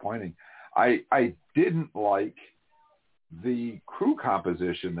that disappointing. I didn't like the crew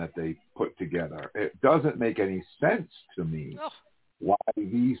composition that they put together. It doesn't make any sense to me why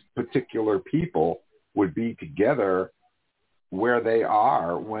these particular people would be together where they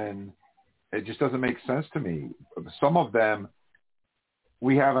are when it just doesn't make sense to me. Some of them,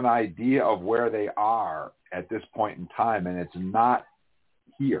 we have an idea of where they are at this point in time, and it's not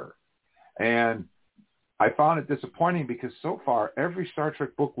here. And I found it disappointing because so far every Star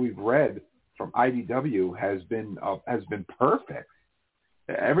Trek book we've read from IDW has been perfect.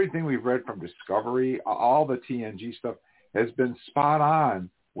 Everything we've read from Discovery, all the TNG stuff has been spot on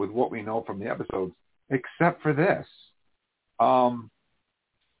with what we know from the episodes, except for this. The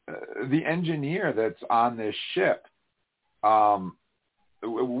engineer that's on this ship,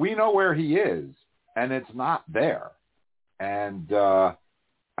 we know where he is, and it's not there. And to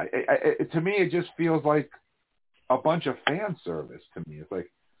me, it just feels like a bunch of fan service to me. It's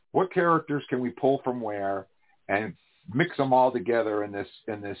like, what characters can we pull from where and mix them all together in this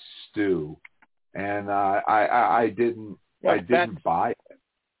stew? And I didn't buy it.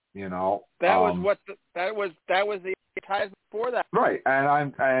 You know, that was the advertisement for that. Right,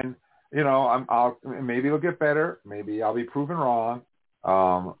 and I'll maybe it'll get better. Maybe I'll be proven wrong.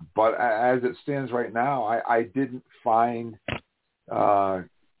 But as it stands right now, I didn't find proper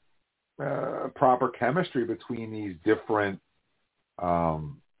chemistry between these different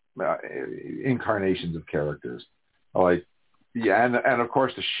incarnations of characters. Like, yeah, and of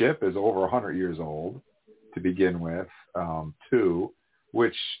course the ship is over 100 years old to begin with, too,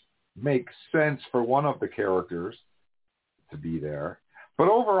 which makes sense for one of the characters to be there. But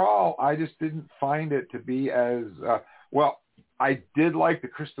overall, I just didn't find it to be as well. I did like the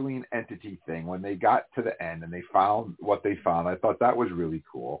crystalline entity thing when they got to the end and they found what they found. I thought that was really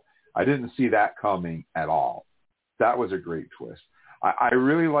cool. I didn't see that coming at all. That was a great twist. I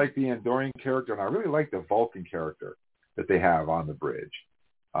really like the Andorian character, and I really like the Vulcan character that they have on the bridge.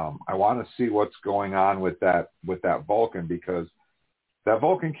 I want to see what's going on with that Vulcan, because that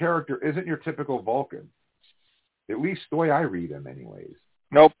Vulcan character isn't your typical Vulcan. At least the way I read him, anyways.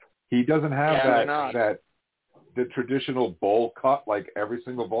 Nope. He doesn't have the traditional bowl cut like every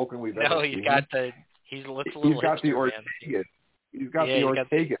single Vulcan we've ever seen. No, he looks a little He's got the Ortega. He's got the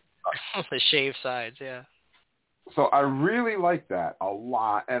Ortega. The shaved sides, yeah. So I really like that a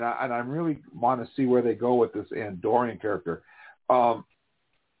lot, and I really want to see where they go with this Andorian character. So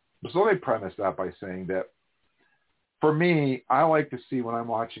they premise that by saying that, for me, I like to see when I'm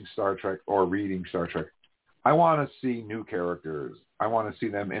watching Star Trek or reading Star Trek, I want to see new characters. I want to see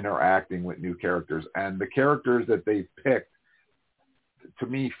them interacting with new characters. And the characters that they've picked, to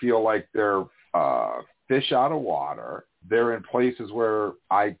me, feel like they're fish out of water. They're in places where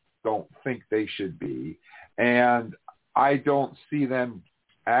I don't think they should be. And I don't see them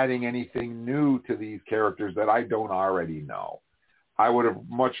adding anything new to these characters that I don't already know. I would have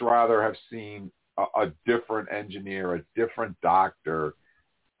much rather have seen a different engineer, a different doctor,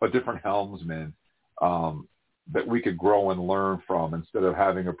 a different helmsman that we could grow and learn from, instead of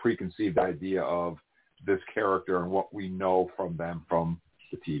having a preconceived idea of this character and what we know from them from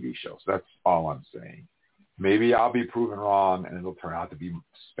the TV shows. That's all I'm saying. Maybe I'll be proven wrong and it'll turn out to be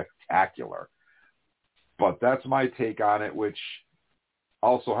spectacular. But that's my take on it, which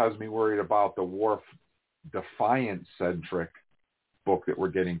also has me worried about the Worf Defiant-centric book that we're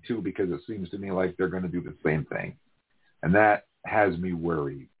getting too, because it seems to me like they're going to do the same thing. And that has me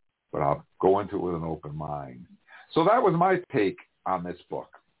worried. But I'll go into it with an open mind. So that was my take on this book,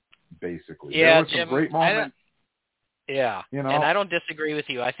 basically. Yeah, there was Jim, some great moments. Yeah, you know? And I don't disagree with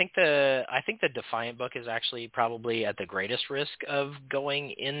you. I think the Defiant book is actually probably at the greatest risk of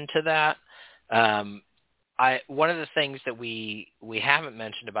going into that. One of the things that we haven't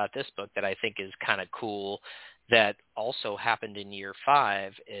mentioned about this book that I think is kind of cool that also happened in year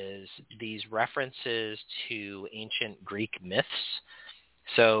 5 is these references to ancient Greek myths.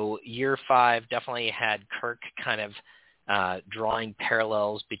 So year 5 definitely had Kirk kind of drawing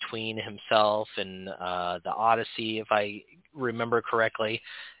parallels between himself and the Odyssey, if I remember correctly.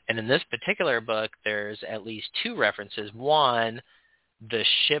 And in this particular book, there's at least 2 references. One, the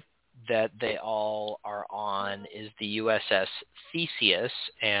ship that they all are on is the U.S.S. Theseus,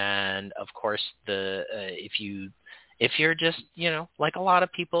 and of course if you're just, like a lot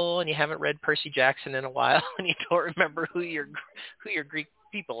of people and you haven't read Percy Jackson in a while and you don't remember who your Greek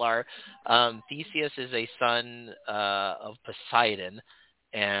people are, Theseus is a son of Poseidon,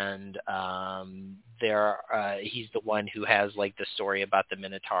 and he's the one who has like the story about the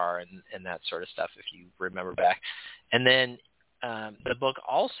Minotaur and that sort of stuff, if you remember back. And then the book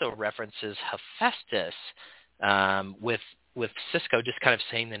also references Hephaestus, with Sisko just kind of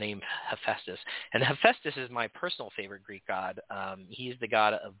saying the name Hephaestus. And Hephaestus is my personal favorite Greek god. He's the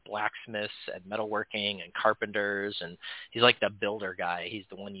god of blacksmiths and metalworking and carpenters, and he's like the builder guy. He's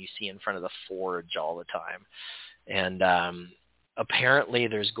the one you see in front of the forge all the time. And apparently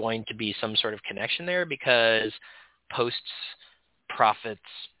there's going to be some sort of connection there, because prophets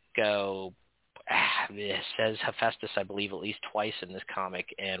go, it says Hephaestus, I believe, at least twice in this comic,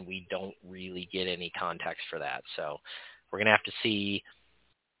 and we don't really get any context for that. So we're going to have to see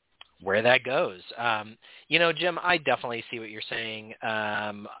where that goes. Jim, I definitely see what you're saying.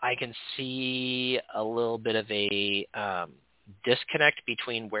 I can see a little bit of a disconnect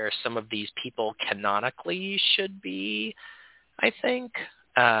between where some of these people canonically should be, I think.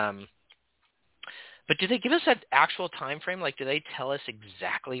 But do they give us an actual time frame? Like, do they tell us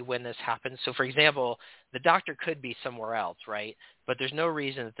exactly when this happens? So, for example, the Doctor could be somewhere else, right? But there's no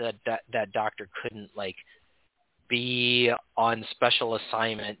reason that Doctor couldn't, like, be on special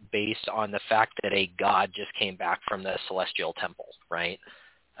assignment based on the fact that a god just came back from the Celestial Temple, right?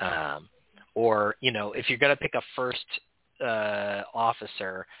 Or, if you're going to pick a first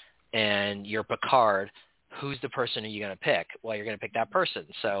officer and you're Picard, who's the person are you going to pick? Well, you're going to pick that person.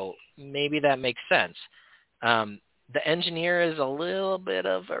 So maybe that makes sense. The engineer is a little bit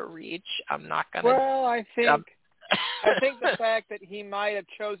of a reach. I'm not going to... Well, I think the fact that he might have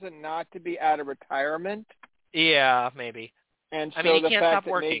chosen not to be out of retirement. Yeah, maybe. And so he the can't fact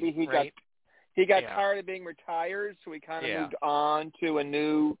stop working, that maybe he got tired of being retired, so he kind of moved on to a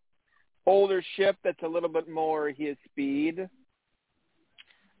new, older ship that's a little bit more his speed.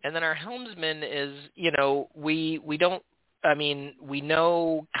 And then our helmsman is, we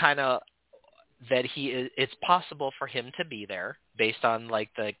know kind of that it's possible for him to be there based on like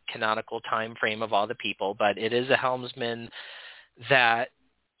the canonical time frame of all the people, but it is a helmsman that,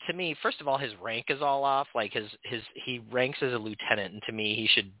 to me, first of all, his rank is all off. Like he ranks as a lieutenant, and to me, he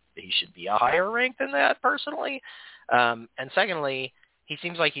should be a higher rank than that personally. And secondly, he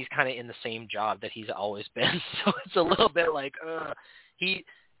seems like he's kind of in the same job that he's always been. So it's a little bit like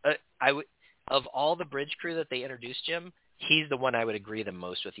of all the bridge crew that they introduced, Jim, he's the one I would agree the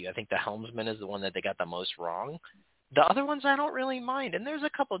most with you. I think the helmsman is the one that they got the most wrong. The other ones I don't really mind, and there's a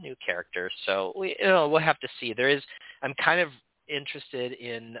couple new characters, so we'll have to see. I'm kind of interested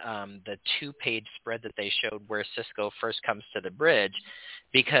in the 2-page spread that they showed where Sisko first comes to the bridge,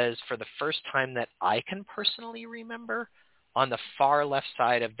 because for the first time that I can personally remember, on the far left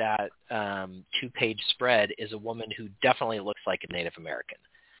side of that 2-page spread is a woman who definitely looks like a Native American.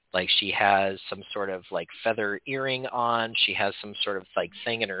 Like, she has some sort of like feather earring on. She has some sort of like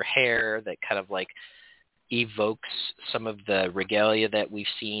thing in her hair that kind of like evokes some of the regalia that we've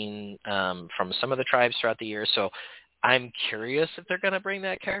seen from some of the tribes throughout the year. So I'm curious if they're going to bring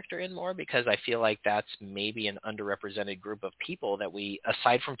that character in more, because I feel like that's maybe an underrepresented group of people that we,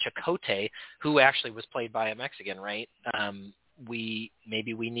 aside from Chakotay, who actually was played by a Mexican, right? We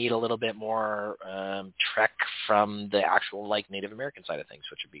need a little bit more trek from the actual like Native American side of things,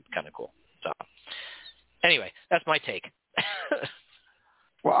 which would be kind of cool. So anyway, that's my take.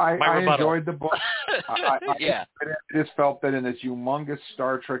 Well, I enjoyed the book. I just felt that in this humongous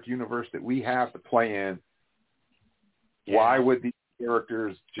Star Trek universe that we have to play in, why would these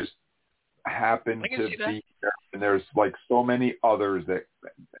characters just happen to be there? And there's like so many others that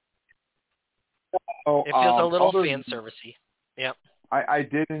it feels a little fan servicey. Yep. I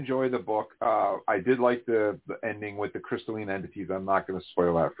did enjoy the book. I did like the ending with the crystalline entities. I'm not going to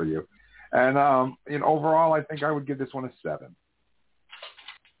spoil that for you. And overall, I think I would give this one a 7.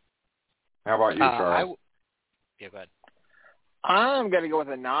 How about you, Charles? Yeah, go ahead. I'm going to go with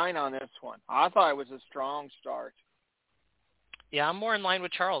a 9 on this one. I thought it was a strong start. Yeah, I'm more in line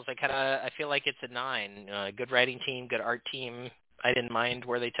with Charles. I feel like it's a 9. Good writing team, good art team. I didn't mind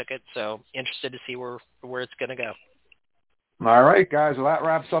where they took it, so interested to see where it's going to go. All right, guys. Well, that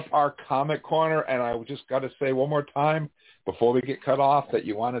wraps up our Comic Corner, and I just got to say one more time before we get cut off that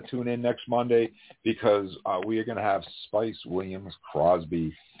you want to tune in next Monday, because we are going to have Spice Williams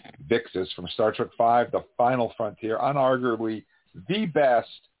Crosby Vixis from Star Trek V, The Final Frontier, unarguably the best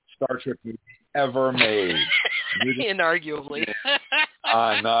Star Trek movie ever made. Inarguably.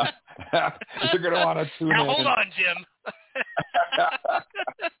 on You're going to want to tune in. Now, hold on, Jim.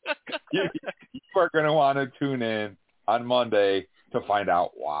 You are going to want to tune in on Monday to find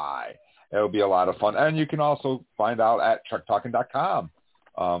out why. It'll be a lot of fun. And you can also find out at TrekTalking.com.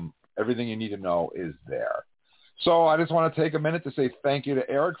 Everything you need to know is there. So I just want to take a minute to say thank you to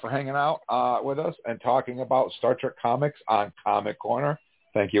Eric for hanging out with us and talking about Star Trek comics on Comic Corner.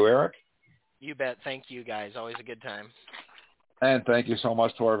 Thank you, Eric. You bet. Thank you, guys. Always a good time. And thank you so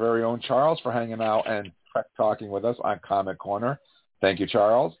much to our very own Charles for hanging out and talking with us on Comic Corner. Thank you,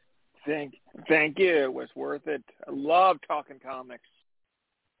 Charles. Thank you. It was worth it. I love talking comics.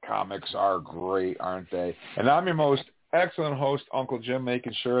 Comics are great, aren't they? And I'm your most excellent host, Uncle Jim,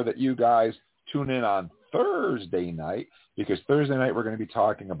 making sure that you guys tune in on Thursday night, because Thursday night we're going to be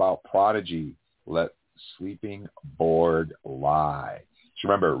talking about Prodigy, Let Sleeping Board Lie. So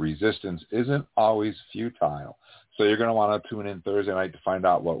remember, resistance isn't always futile. So you're going to want to tune in Thursday night to find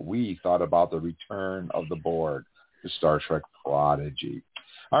out what we thought about the return of the Borg to Star Trek Prodigy.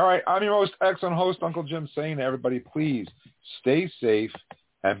 All right, I'm your most excellent host, Uncle Jim, saying to everybody, please stay safe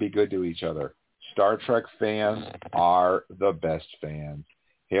and be good to each other. Star Trek fans are the best fans.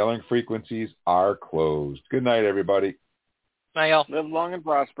 Hailing frequencies are closed. Good night, everybody. Bye, y'all. Live long and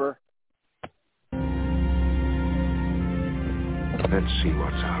prosper. Let's see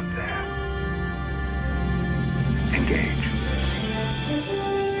what's out there. Engage.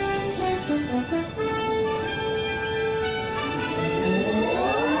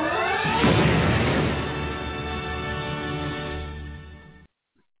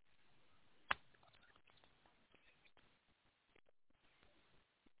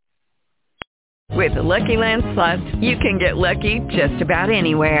 With the Lucky Land Slots, you can get lucky just about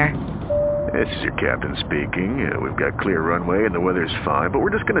anywhere. This is your captain speaking. We've got clear runway and the weather's fine, but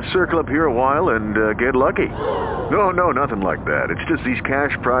we're just going to circle up here a while and get lucky. No, nothing like that. It's just these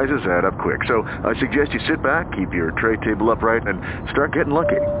cash prizes add up quick. So I suggest you sit back, keep your tray table upright, and start getting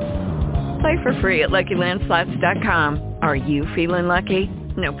lucky. Play for free at LuckyLandSlots.com. Are you feeling lucky?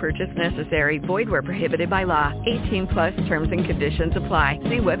 No purchase necessary. Void where prohibited by law. 18+ terms and conditions apply.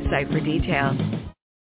 See website for details.